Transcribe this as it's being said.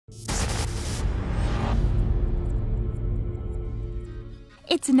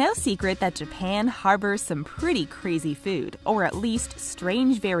It's no secret that Japan harbors some pretty crazy food, or at least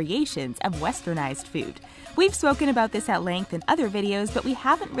strange variations of westernized food. We've spoken about this at length in other videos, but we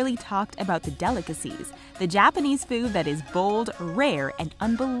haven't really talked about the delicacies, the Japanese food that is bold, rare, and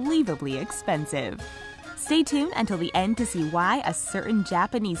unbelievably expensive. Stay tuned until the end to see why a certain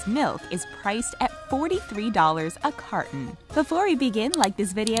Japanese milk is priced at $43 a carton. Before we begin, like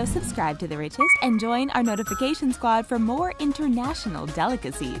this video, subscribe to TheRichest, and join our notification squad for more international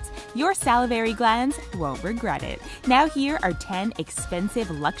delicacies. Your salivary glands won't regret it. Now here are 10 expensive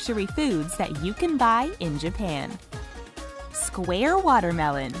luxury foods that you can buy in Japan. Square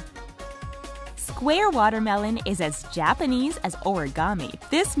watermelon. Square watermelon is as Japanese as origami.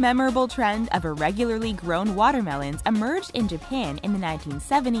 This memorable trend of irregularly grown watermelons emerged in Japan in the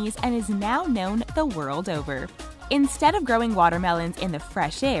 1970s and is now known the world over. Instead of growing watermelons in the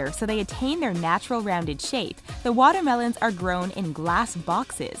fresh air so they attain their natural rounded shape, the watermelons are grown in glass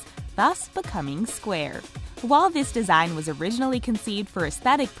boxes, thus becoming square. While this design was originally conceived for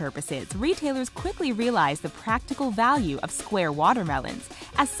aesthetic purposes, retailers quickly realized the practical value of square watermelons,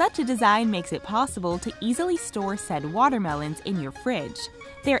 as such a design makes it possible to easily store said watermelons in your fridge.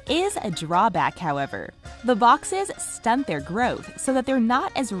 There is a drawback, however. The boxes stunt their growth so that they're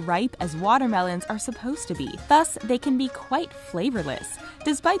not as ripe as watermelons are supposed to be, thus they can be quite flavorless.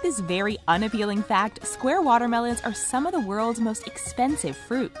 Despite this very unappealing fact, square watermelons are some of the world's most expensive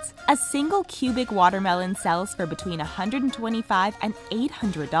fruits. A single cubic watermelon sells for between $125 and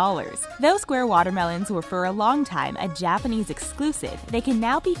 $800. Though square watermelons were for a long time a Japanese exclusive, they can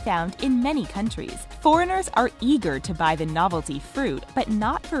now be found in many countries. Foreigners are eager to buy the novelty fruit, but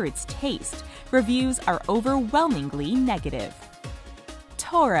not for its taste. Reviews are overwhelmingly negative.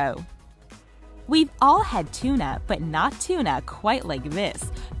 Toro. We've all had tuna, but not tuna quite like this.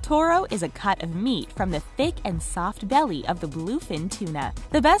 Toro is a cut of meat from the thick and soft belly of the bluefin tuna.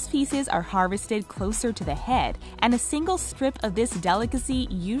 The best pieces are harvested closer to the head, and a single strip of this delicacy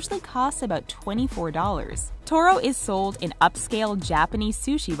usually costs about $24. Toro is sold in upscale Japanese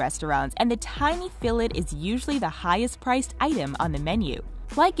sushi restaurants, and the tiny fillet is usually the highest priced item on the menu.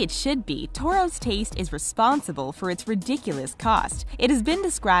 Like it should be, Toro's taste is responsible for its ridiculous cost. It has been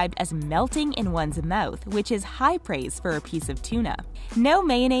described as melting in one's mouth, which is high praise for a piece of tuna. No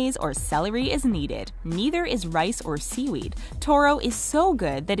mayonnaise or celery is needed, neither is rice or seaweed. Toro is so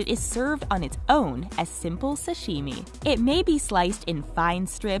good that it is served on its own as simple sashimi. It may be sliced in fine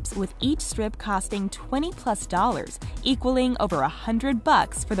strips, with each strip costing $20+, equaling over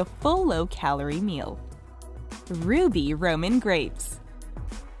 $100 for the full low-calorie meal. Ruby Roman grapes.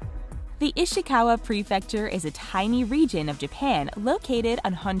 The Ishikawa Prefecture is a tiny region of Japan located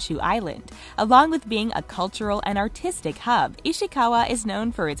on Honshu Island. Along with being a cultural and artistic hub, Ishikawa is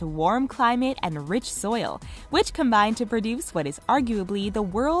known for its warm climate and rich soil, which combine to produce what is arguably the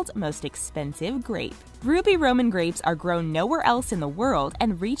world's most expensive grape. Ruby Roman grapes are grown nowhere else in the world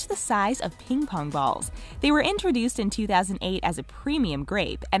and reach the size of ping pong balls. They were introduced in 2008 as a premium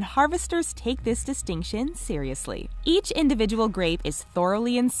grape, and harvesters take this distinction seriously. Each individual grape is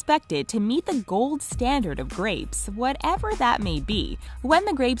thoroughly inspected to meet the gold standard of grapes, whatever that may be. When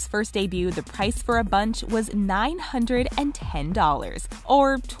the grapes first debuted, the price for a bunch was $910,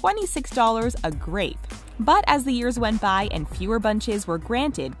 or $26 a grape. But as the years went by and fewer bunches were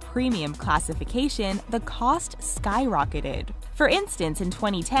granted premium classification, the cost skyrocketed. For instance, in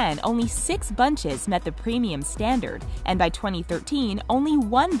 2010, only 6 bunches met the premium standard, and by 2013, only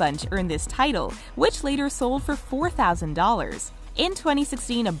 1 bunch earned this title, which later sold for $4,000. In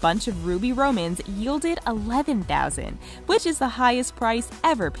 2016, a bunch of Ruby Romans yielded $11,000, which is the highest price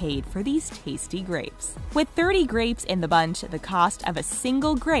ever paid for these tasty grapes. With 30 grapes in the bunch, the cost of a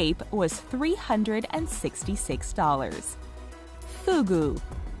single grape was $366. Fugu.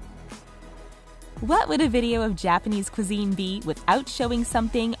 What would a video of Japanese cuisine be without showing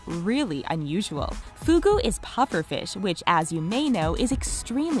something really unusual? Fugu is pufferfish, which, as you may know, is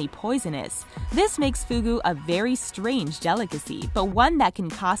extremely poisonous. This makes fugu a very strange delicacy, but one that can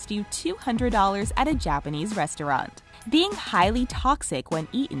cost you $200 at a Japanese restaurant. Being highly toxic when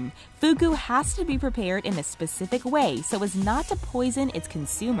eaten, fugu has to be prepared in a specific way so as not to poison its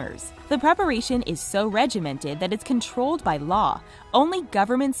consumers. The preparation is so regimented that it's controlled by law. Only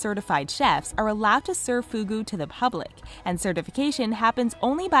government-certified chefs are allowed to serve fugu to the public, and certification happens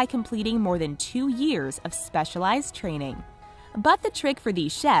only by completing more than 2 years of specialized training. But the trick for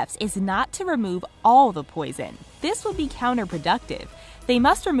these chefs is not to remove all the poison. this would be counterproductive. They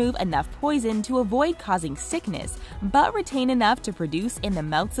must remove enough poison to avoid causing sickness, but retain enough to produce in the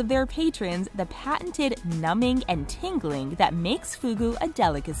mouths of their patrons the patented numbing and tingling that makes fugu a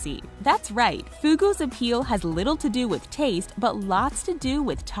delicacy. That's right, fugu's appeal has little to do with taste, but lots to do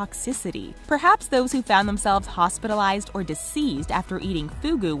with toxicity. Perhaps those who found themselves hospitalized or deceased after eating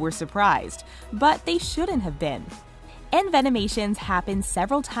fugu were surprised, but they shouldn't have been. Envenomations happen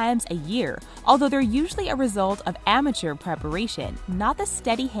several times a year, although they're usually a result of amateur preparation, not the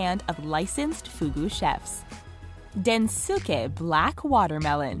steady hand of licensed fugu chefs. Densuke black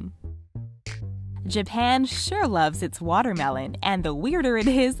watermelon. Japan sure loves its watermelon, and the weirder it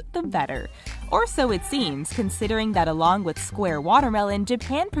is, the better. Or so it seems, considering that along with square watermelon,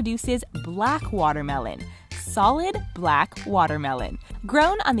 Japan produces black watermelon. Solid black watermelon.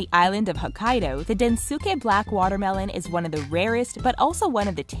 Grown on the island of Hokkaido, the Densuke black watermelon is one of the rarest but also one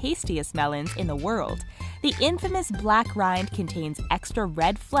of the tastiest melons in the world. The infamous black rind contains extra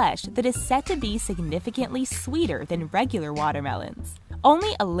red flesh that is said to be significantly sweeter than regular watermelons.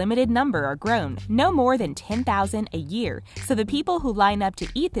 Only a limited number are grown, no more than 10,000 a year, so the people who line up to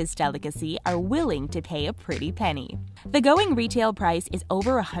eat this delicacy are willing to pay a pretty penny. The going retail price is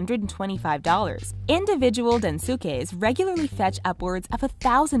over $125. Individual densukes regularly fetch upwards of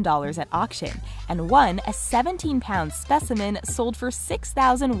 $1,000 at auction, and one, a 17-pound specimen, sold for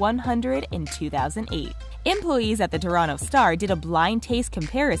 $6,100 in 2008. Employees at the Toronto Star did a blind taste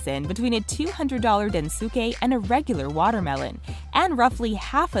comparison between a $200 densuke and a regular watermelon, and roughly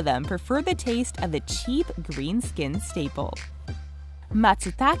half of them prefer the taste of the cheap green-skinned staple.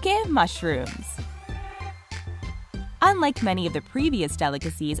 Matsutake mushrooms. Unlike many of the previous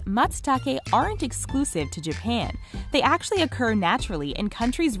delicacies, matsutake aren't exclusive to Japan. They actually occur naturally in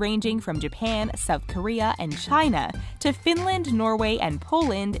countries ranging from Japan, South Korea, and China, to Finland, Norway, and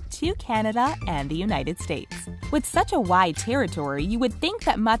Poland, to Canada and the United States. With such a wide territory, you would think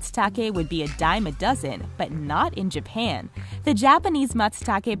that matsutake would be a dime a dozen, but not in Japan. The Japanese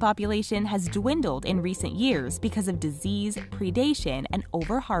matsutake population has dwindled in recent years because of disease, predation, and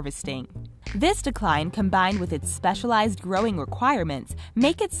overharvesting. This decline, combined with its specialized growing requirements,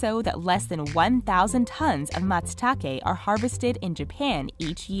 make it so that less than 1,000 tons of matsutake are harvested in Japan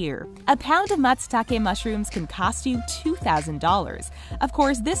each year. A pound of matsutake mushrooms can cost you $2,000. Of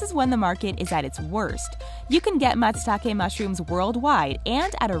course, this is when the market is at its worst. You can get matsutake mushrooms worldwide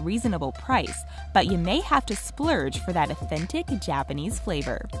and at a reasonable price, but you may have to splurge for that authentic Japanese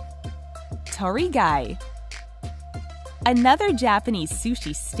flavor. Torigai. Another Japanese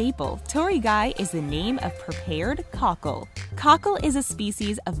sushi staple, torigai is the name of prepared cockle. Cockle is a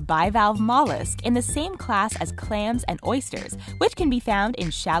species of bivalve mollusk in the same class as clams and oysters, which can be found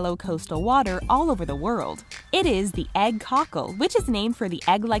in shallow coastal water all over the world. It is the egg cockle, which is named for the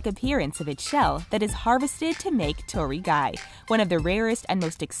egg-like appearance of its shell, that is harvested to make torigai, one of the rarest and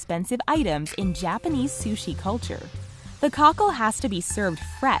most expensive items in Japanese sushi culture. The cockle has to be served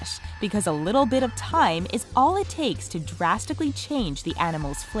fresh because a little bit of time is all it takes to drastically change the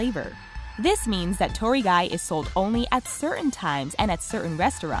animal's flavor. This means that torigai is sold only at certain times and at certain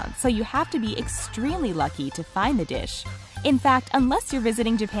restaurants, so you have to be extremely lucky to find the dish. In fact, unless you're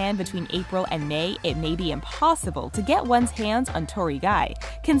visiting Japan between April and May, it may be impossible to get one's hands on torigai,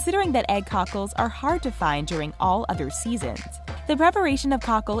 considering that egg cockles are hard to find during all other seasons. The preparation of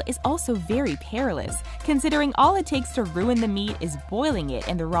cockle is also very perilous, considering all it takes to ruin the meat is boiling it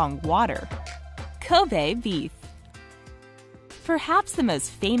in the wrong water. Kobe beef. Perhaps the most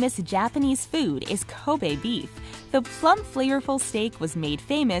famous Japanese food is Kobe beef. The plump, flavorful steak was made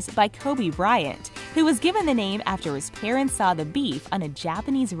famous by Kobe Bryant, who was given the name after his parents saw the beef on a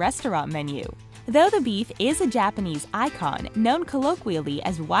Japanese restaurant menu. Though the beef is a Japanese icon, known colloquially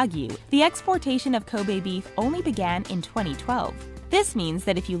as Wagyu, the exportation of Kobe beef only began in 2012. This means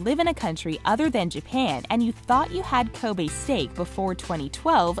that if you live in a country other than Japan and you thought you had Kobe steak before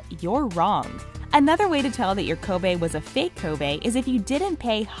 2012, you're wrong. Another way to tell that your Kobe was a fake Kobe is if you didn't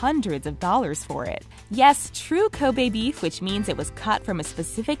pay hundreds of dollars for it. Yes, true Kobe beef, which means it was cut from a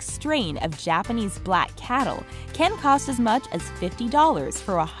specific strain of Japanese black cattle, can cost as much as $50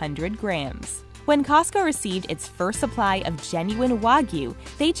 for 100 grams. When Costco received its first supply of genuine Wagyu,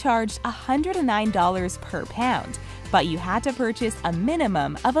 they charged $109 per pound, but you had to purchase a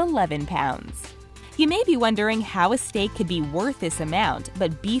minimum of 11 pounds. You may be wondering how a steak could be worth this amount,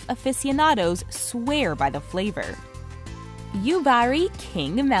 but beef aficionados swear by the flavor. Yubari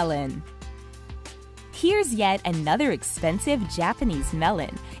King Melon. Here's yet another expensive Japanese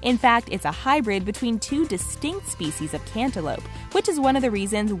melon. In fact, it's a hybrid between two distinct species of cantaloupe, which is one of the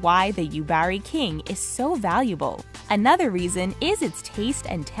reasons why the Yubari King is so valuable. Another reason is its taste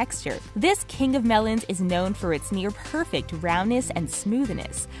and texture. This king of melons is known for its near-perfect roundness and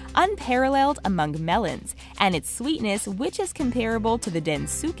smoothness, unparalleled among melons, and its sweetness, which is comparable to the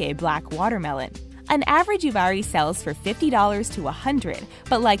Densuke black watermelon. An average Yubari sells for $50 to $100,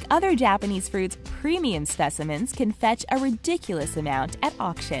 but like other Japanese fruits, premium specimens can fetch a ridiculous amount at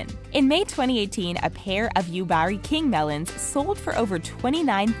auction. In May 2018, a pair of Yubari King melons sold for over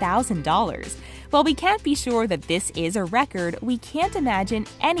 $29,000. While we can't be sure that this is a record, we can't imagine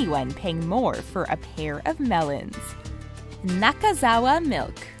anyone paying more for a pair of melons. Nakazawa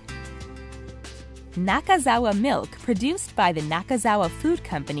milk. Nakazawa milk, produced by the Nakazawa Food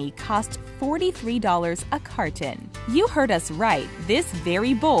Company, costs $43 a carton. You heard us right. This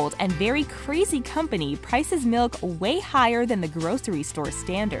very bold and very crazy company prices milk way higher than the grocery store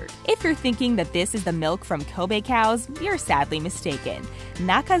standard. If you're thinking that this is the milk from Kobe cows, you're sadly mistaken.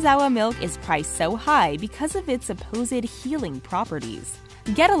 Nakazawa milk is priced so high because of its supposed healing properties.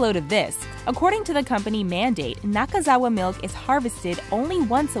 Get a load of this. According to the company mandate, Nakazawa milk is harvested only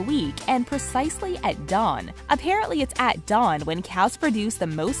once a week and precisely at dawn. Apparently, it's at dawn when cows produce the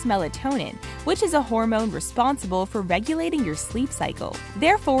most melatonin, which is a hormone responsible for regulating your sleep cycle.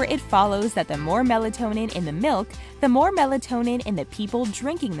 Therefore, it follows that the more melatonin in the milk, the more melatonin in the people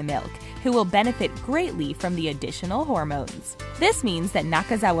drinking the milk, who will benefit greatly from the additional hormones. This means that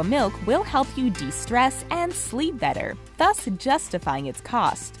Nakazawa milk will help you de-stress and sleep better, thus justifying its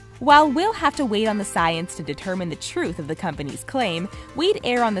cost. While we'll have to wait on the science to determine the truth of the company's claim, we'd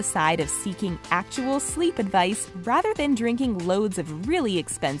err on the side of seeking actual sleep advice rather than drinking loads of really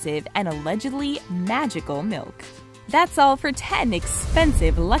expensive and allegedly magical milk. That's all for 10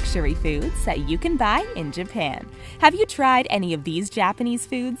 expensive luxury foods that you can buy in Japan. Have you tried any of these Japanese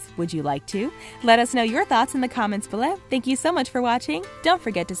foods? Would you like to? Let us know your thoughts in the comments below. Thank you so much for watching. Don't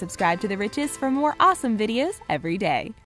forget to subscribe to The Richest for more awesome videos every day.